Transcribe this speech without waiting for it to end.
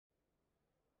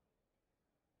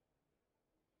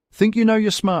Think you know your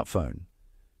smartphone?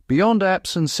 Beyond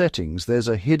apps and settings, there's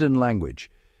a hidden language,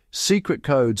 secret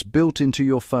codes built into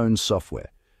your phone's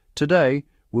software. Today,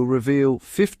 we'll reveal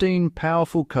 15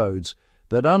 powerful codes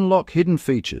that unlock hidden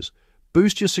features,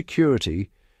 boost your security,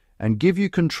 and give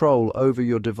you control over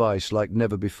your device like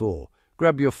never before.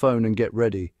 Grab your phone and get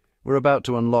ready. We're about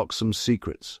to unlock some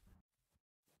secrets.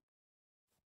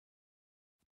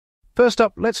 First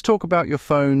up, let's talk about your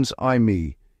phone's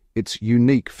IMEI, its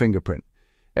unique fingerprint.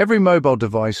 Every mobile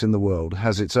device in the world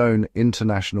has its own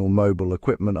International Mobile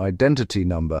Equipment Identity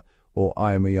Number, or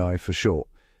IMEI for short.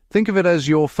 Think of it as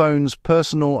your phone's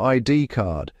personal ID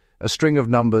card, a string of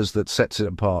numbers that sets it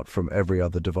apart from every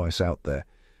other device out there.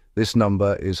 This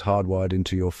number is hardwired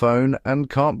into your phone and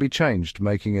can't be changed,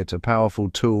 making it a powerful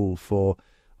tool for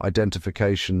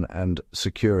identification and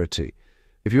security.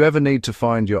 If you ever need to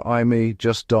find your IMEI,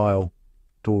 just dial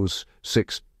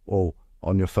 *6 or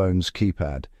on your phone's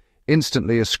keypad.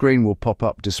 Instantly, a screen will pop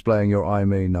up displaying your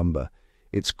IMEI number.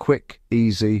 It's quick,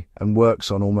 easy, and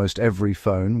works on almost every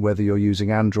phone, whether you're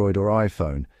using Android or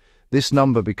iPhone. This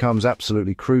number becomes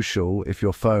absolutely crucial if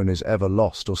your phone is ever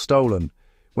lost or stolen.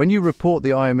 When you report the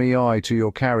IMEI to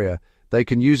your carrier, they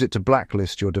can use it to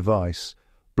blacklist your device,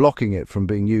 blocking it from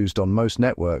being used on most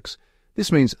networks.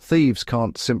 This means thieves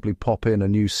can't simply pop in a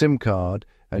new SIM card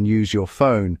and use your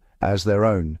phone as their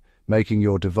own, making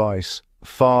your device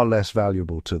far less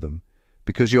valuable to them.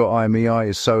 Because your IMEI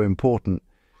is so important,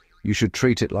 you should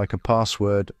treat it like a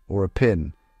password or a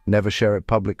PIN. Never share it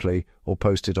publicly or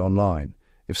post it online.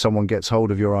 If someone gets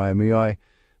hold of your IMEI,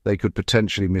 they could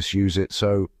potentially misuse it,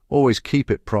 so always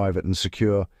keep it private and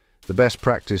secure. The best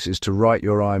practice is to write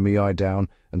your IMEI down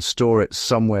and store it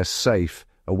somewhere safe,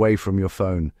 away from your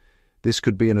phone. This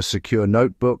could be in a secure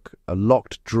notebook, a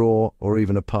locked drawer, or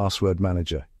even a password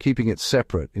manager. Keeping it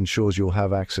separate ensures you'll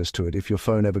have access to it if your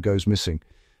phone ever goes missing.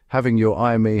 Having your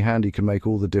IMEI handy can make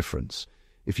all the difference.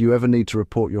 If you ever need to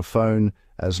report your phone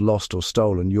as lost or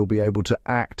stolen, you'll be able to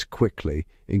act quickly,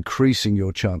 increasing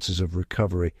your chances of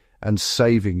recovery and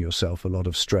saving yourself a lot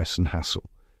of stress and hassle.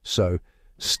 So,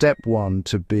 step 1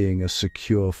 to being a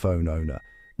secure phone owner.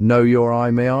 Know your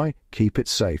IMEI, keep it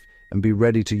safe, and be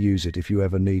ready to use it if you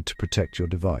ever need to protect your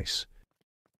device.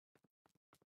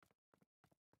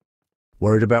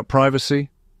 Worried about privacy?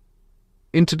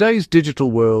 In today's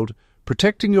digital world,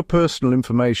 protecting your personal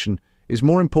information is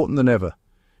more important than ever.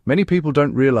 Many people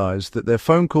don't realize that their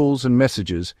phone calls and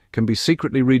messages can be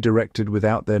secretly redirected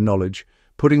without their knowledge,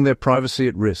 putting their privacy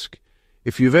at risk.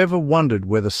 If you've ever wondered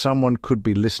whether someone could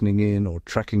be listening in or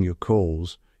tracking your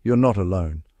calls, you're not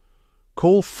alone.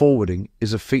 Call forwarding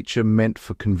is a feature meant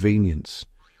for convenience,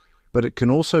 but it can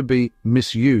also be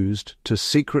misused to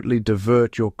secretly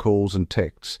divert your calls and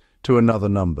texts to another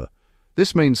number.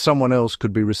 This means someone else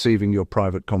could be receiving your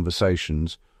private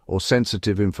conversations or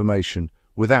sensitive information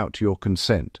without your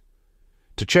consent.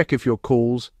 To check if your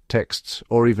calls, texts,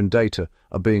 or even data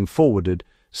are being forwarded,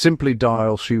 simply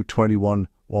dial *21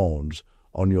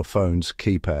 on your phone's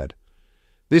keypad.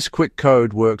 This quick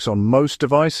code works on most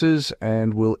devices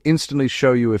and will instantly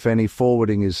show you if any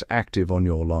forwarding is active on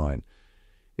your line.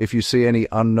 If you see any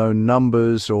unknown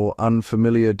numbers or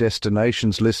unfamiliar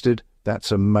destinations listed,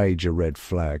 that's a major red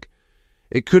flag.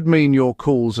 It could mean your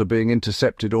calls are being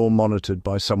intercepted or monitored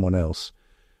by someone else.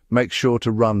 Make sure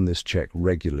to run this check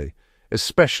regularly,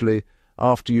 especially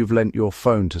after you've lent your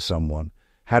phone to someone,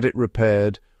 had it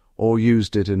repaired, or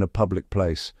used it in a public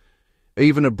place.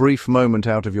 Even a brief moment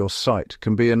out of your sight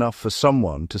can be enough for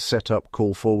someone to set up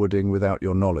call forwarding without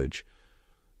your knowledge.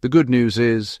 The good news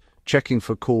is, checking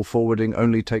for call forwarding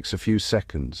only takes a few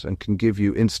seconds and can give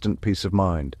you instant peace of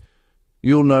mind.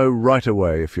 You'll know right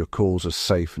away if your calls are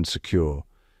safe and secure.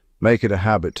 Make it a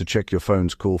habit to check your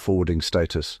phone's call forwarding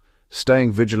status.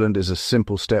 Staying vigilant is a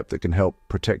simple step that can help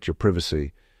protect your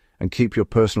privacy and keep your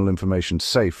personal information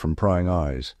safe from prying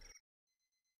eyes.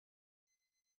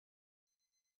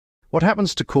 What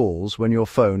happens to calls when your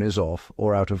phone is off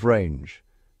or out of range?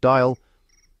 Dial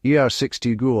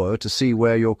 *60 to see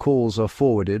where your calls are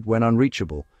forwarded when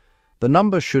unreachable. The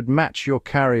number should match your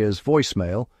carrier's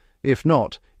voicemail. If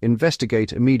not,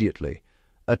 investigate immediately.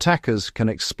 Attackers can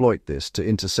exploit this to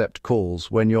intercept calls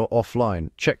when you're offline.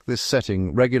 Check this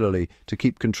setting regularly to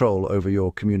keep control over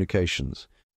your communications.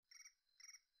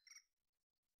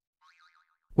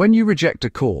 When you reject a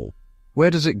call, where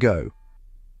does it go?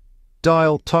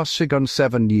 Dial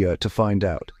 *7 to find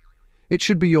out. It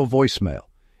should be your voicemail.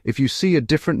 If you see a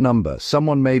different number,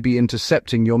 someone may be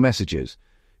intercepting your messages.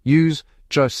 Use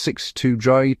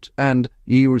 *62 and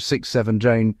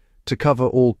 *67 to cover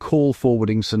all call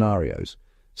forwarding scenarios.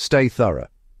 Stay thorough.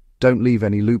 Don't leave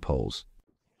any loopholes.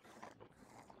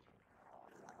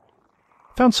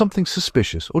 Found something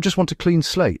suspicious or just want a clean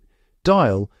slate?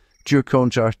 Dial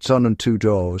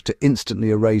 $2 to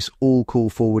instantly erase all call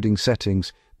forwarding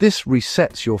settings. This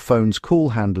resets your phone's call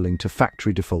handling to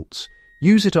factory defaults.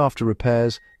 Use it after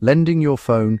repairs, lending your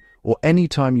phone, or any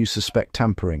time you suspect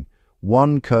tampering.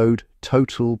 One code,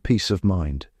 total peace of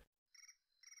mind.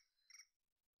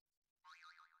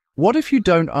 What if you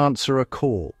don't answer a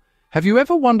call? Have you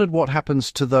ever wondered what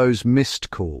happens to those missed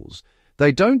calls?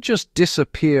 They don't just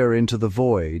disappear into the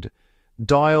void.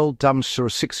 Dial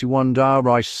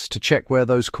 $61 to check where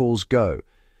those calls go.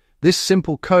 This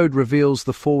simple code reveals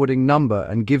the forwarding number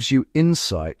and gives you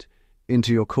insight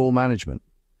into your call management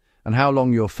and how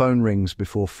long your phone rings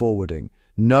before forwarding.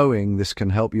 Knowing this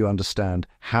can help you understand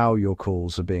how your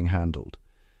calls are being handled.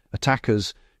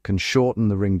 Attackers can shorten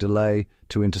the ring delay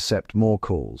to intercept more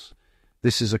calls.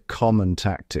 This is a common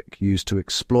tactic used to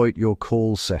exploit your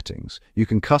call settings. You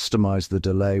can customize the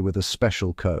delay with a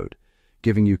special code,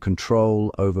 giving you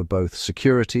control over both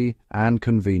security and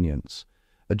convenience.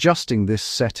 Adjusting this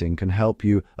setting can help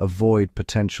you avoid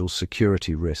potential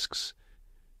security risks.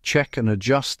 Check and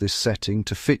adjust this setting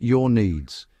to fit your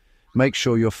needs. Make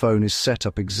sure your phone is set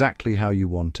up exactly how you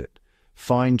want it.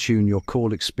 Fine-tune your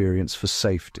call experience for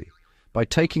safety. By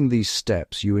taking these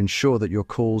steps, you ensure that your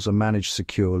calls are managed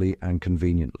securely and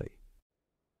conveniently.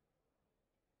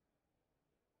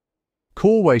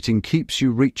 Call waiting keeps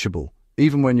you reachable,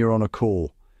 even when you're on a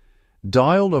call.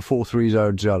 Dial the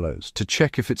 430 to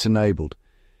check if it's enabled.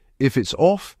 If it's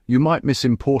off, you might miss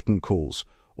important calls,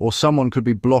 or someone could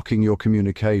be blocking your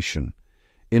communication.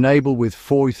 Enable with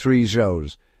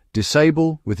 430.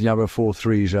 Disable with the other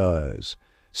 430.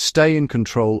 Stay in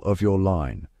control of your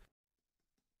line.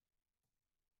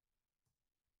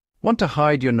 Want to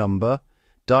hide your number?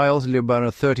 Dial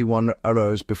 31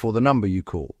 arrows before the number you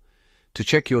call. To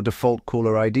check your default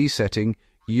caller ID setting,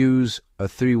 use a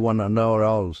 31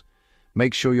 arrows.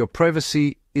 Make sure your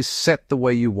privacy is set the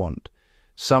way you want.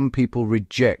 Some people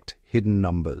reject hidden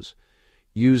numbers.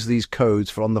 Use these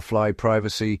codes for on-the-fly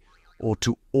privacy or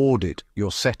to audit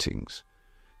your settings.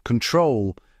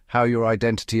 Control how your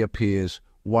identity appears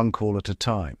one call at a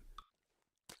time.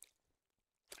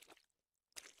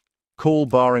 Call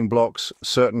barring blocks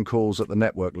certain calls at the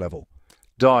network level.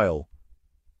 Dial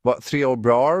 3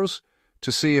 bars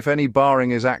to see if any barring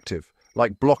is active,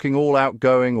 like blocking all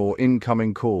outgoing or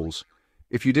incoming calls.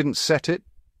 If you didn't set it,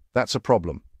 that's a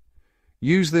problem.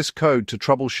 Use this code to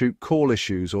troubleshoot call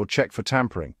issues or check for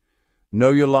tampering.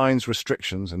 Know your line's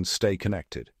restrictions and stay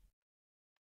connected.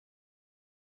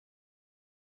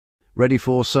 Ready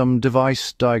for some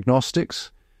device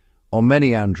diagnostics? On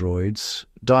many Androids,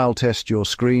 dial test your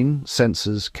screen,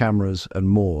 sensors, cameras, and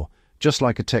more, just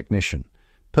like a technician.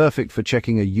 Perfect for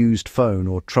checking a used phone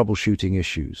or troubleshooting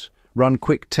issues. Run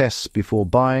quick tests before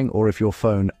buying or if your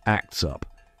phone acts up.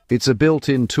 It's a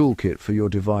built-in toolkit for your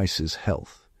device's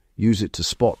health. Use it to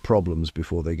spot problems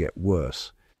before they get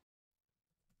worse.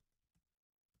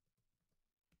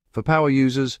 For power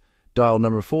users, dial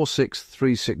number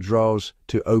 4636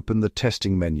 to open the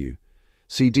testing menu.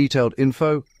 See detailed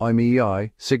info,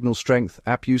 IMEI, signal strength,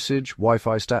 app usage,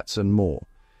 Wi-Fi stats, and more.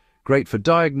 Great for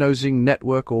diagnosing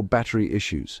network or battery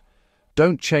issues.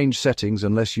 Don't change settings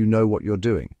unless you know what you're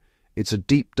doing. It's a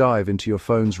deep dive into your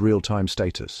phone's real-time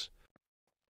status.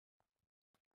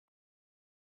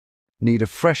 Need a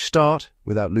fresh start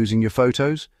without losing your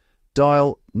photos?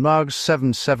 Dial NUG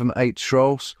 778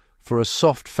 for a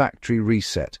soft factory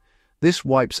reset. This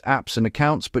wipes apps and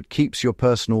accounts but keeps your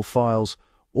personal files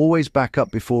always back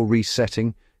up before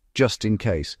resetting, just in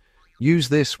case. Use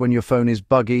this when your phone is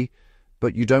buggy,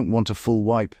 but you don't want a full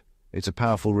wipe. It's a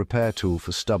powerful repair tool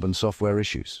for stubborn software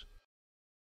issues.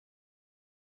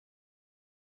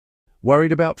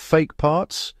 Worried about fake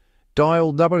parts?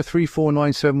 Dial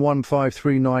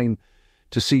 349715539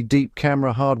 to see deep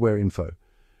camera hardware info.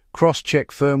 Cross-check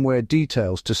firmware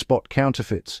details to spot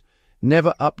counterfeits.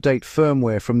 Never update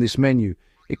firmware from this menu.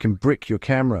 It can brick your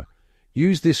camera.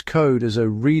 Use this code as a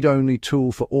read-only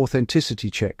tool for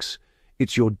authenticity checks.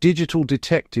 It's your digital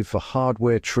detective for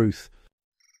hardware truth.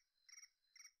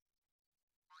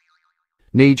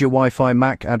 Need your Wi-Fi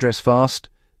MAC address fast?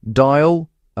 Dial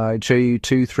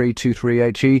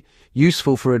IG2323HE,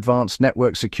 useful for advanced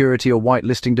network security or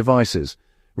whitelisting devices.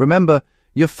 Remember,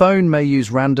 your phone may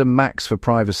use random MACs for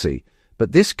privacy,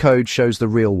 but this code shows the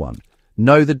real one.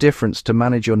 Know the difference to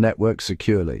manage your network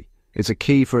securely. It's a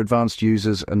key for advanced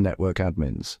users and network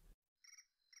admins.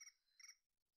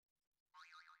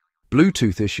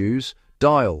 Bluetooth issues?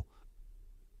 Dial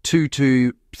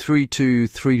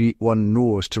 223231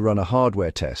 NORS to run a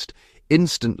hardware test.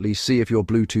 Instantly see if your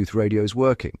Bluetooth radio is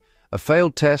working. A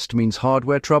failed test means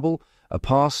hardware trouble. A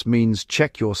pass means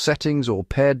check your settings or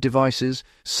paired devices,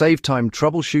 save time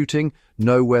troubleshooting,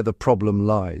 know where the problem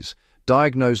lies.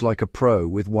 Diagnose like a pro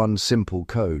with one simple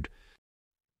code.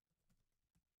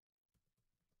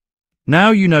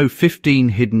 Now you know 15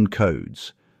 hidden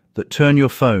codes that turn your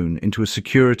phone into a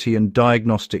security and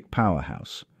diagnostic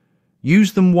powerhouse.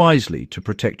 Use them wisely to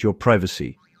protect your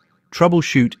privacy,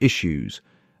 troubleshoot issues,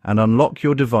 and unlock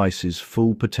your device's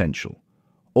full potential.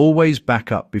 Always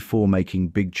back up before making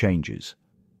big changes.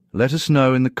 Let us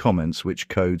know in the comments which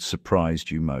codes surprised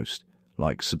you most.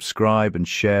 Like, subscribe, and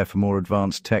share for more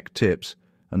advanced tech tips.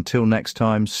 Until next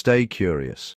time, stay curious.